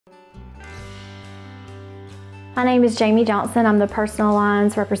My name is Jamie Johnson. I'm the personal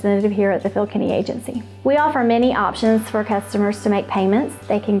lines representative here at the Kinney agency. We offer many options for customers to make payments.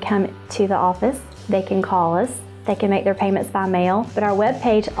 They can come to the office, they can call us, they can make their payments by mail, but our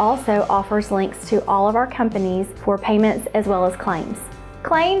webpage also offers links to all of our companies for payments as well as claims.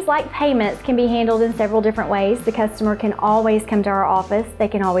 Claims, like payments, can be handled in several different ways. The customer can always come to our office. They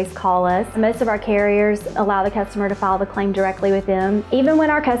can always call us. Most of our carriers allow the customer to file the claim directly with them. Even when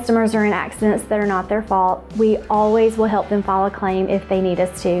our customers are in accidents that are not their fault, we always will help them file a claim if they need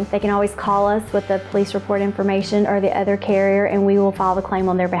us to. They can always call us with the police report information or the other carrier, and we will file the claim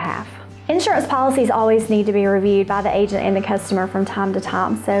on their behalf. Insurance policies always need to be reviewed by the agent and the customer from time to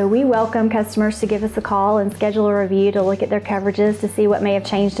time, so we welcome customers to give us a call and schedule a review to look at their coverages to see what may have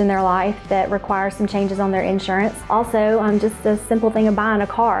changed in their life that requires some changes on their insurance. Also, just a simple thing of buying a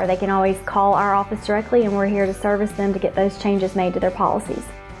car, they can always call our office directly and we're here to service them to get those changes made to their policies.